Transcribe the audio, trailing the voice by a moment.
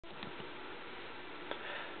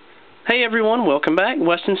Hey everyone, welcome back.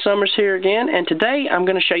 Weston Summers here again, and today I'm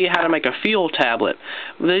going to show you how to make a fuel tablet.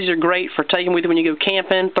 These are great for taking with you when you go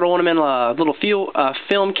camping, throwing them in a little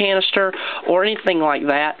film canister or anything like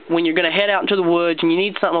that when you're going to head out into the woods and you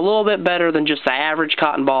need something a little bit better than just the average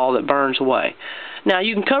cotton ball that burns away. Now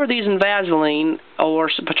you can cover these in Vaseline or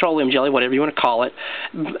petroleum jelly, whatever you want to call it,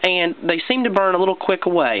 and they seem to burn a little quick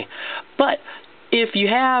away. But if you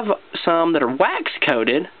have some that are wax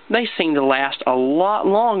coated, they seem to last a lot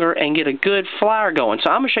longer and get a good flare going. So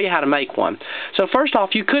I'm going to show you how to make one. So first off,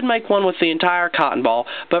 you could make one with the entire cotton ball,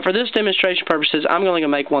 but for this demonstration purposes, I'm only going to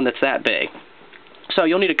make one that's that big. So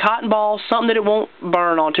you'll need a cotton ball, something that it won't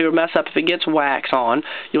burn onto or mess up if it gets wax on.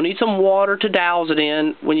 You'll need some water to douse it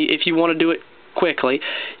in if you want to do it quickly.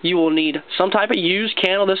 You will need some type of used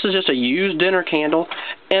candle. This is just a used dinner candle,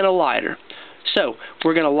 and a lighter. So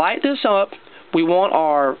we're going to light this up. We want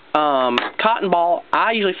our cotton ball.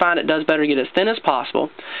 I usually find it does better to get as thin as possible.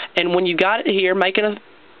 And when you got it here, making a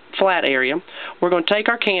flat area, we're going to take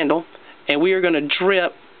our candle and we are going to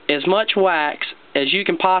drip as much wax as you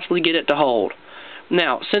can possibly get it to hold.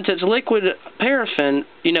 Now, since it's liquid paraffin,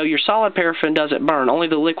 you know, your solid paraffin doesn't burn. Only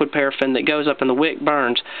the liquid paraffin that goes up in the wick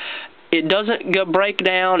burns. It doesn't break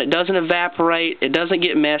down. It doesn't evaporate. It doesn't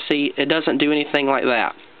get messy. It doesn't do anything like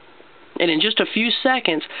that. And in just a few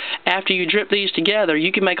seconds after you drip these together,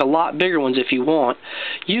 you can make a lot bigger ones if you want.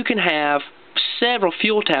 You can have several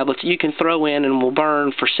fuel tablets that you can throw in and will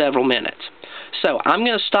burn for several minutes. So I'm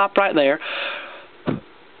going to stop right there.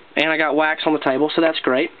 And I got wax on the table, so that's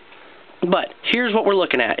great. But here's what we're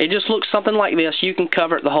looking at. It just looks something like this. You can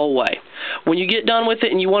cover it the whole way. When you get done with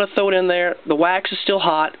it and you want to throw it in there, the wax is still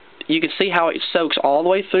hot. You can see how it soaks all the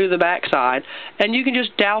way through the back side. And you can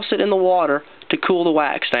just douse it in the water to cool the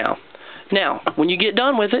wax down. Now, when you get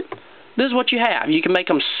done with it, this is what you have. You can make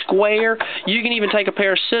them square. You can even take a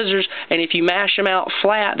pair of scissors, and if you mash them out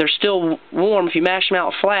flat, they're still warm. If you mash them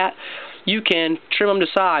out flat, you can trim them to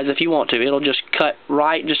size if you want to. It'll just cut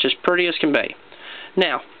right, just as pretty as can be.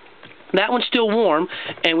 Now, that one's still warm,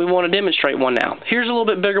 and we want to demonstrate one now. Here's a little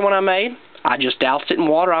bit bigger one I made. I just doused it in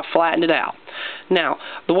water. I flattened it out. Now,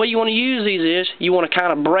 the way you want to use these is you want to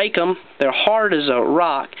kind of break them. They're hard as a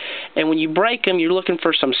rock, and when you break them, you're looking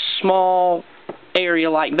for some small area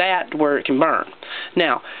like that where it can burn.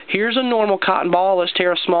 Now, here's a normal cotton ball. Let's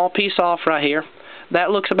tear a small piece off right here. That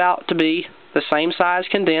looks about to be the same size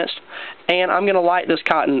condensed, and I'm going to light this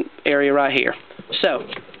cotton area right here. So,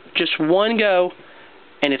 just one go,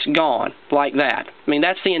 and it's gone like that. I mean,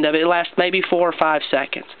 that's the end of it. It lasts maybe 4 or 5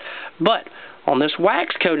 seconds. But on this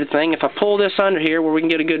wax-coated thing, if I pull this under here where we can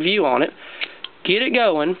get a good view on it, get it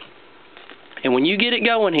going, and when you get it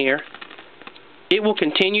going here, it will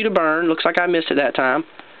continue to burn. Looks like I missed it that time.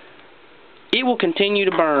 It will continue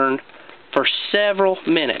to burn for several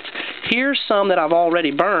minutes. Here's some that I've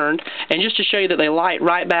already burned, and just to show you that they light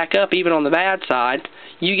right back up even on the bad side,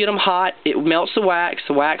 you get them hot, it melts the wax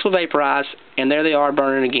will vaporize, and there they are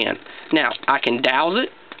burning again. Now, I can douse it,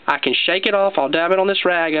 I can shake it off, I'll dab it on this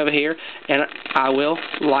rag over here, and I will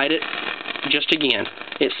light it just again.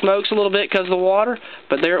 It smokes a little bit because of the water,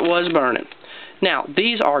 but there it was burning. Now,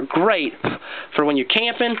 these are great for when you're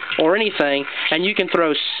camping or anything, and you can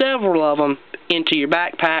throw several of them into your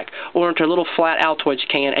backpack or into a little flat Altoids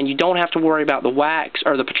can, and you don't have to worry about the wax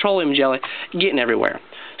or the petroleum jelly getting everywhere.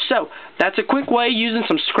 So, that's a quick way using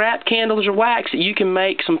some scrap candles or wax that you can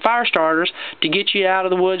make some fire starters to get you out of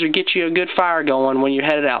the woods or get you a good fire going when you're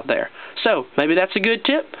headed out there. So, maybe that's a good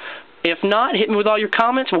tip. If not, hit me with all your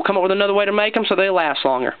comments. We'll come up with another way to make them so they last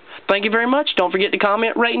longer. Thank you very much. Don't forget to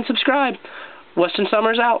comment, rate, and subscribe. Weston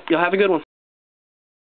Summers out. Y'all have a good one.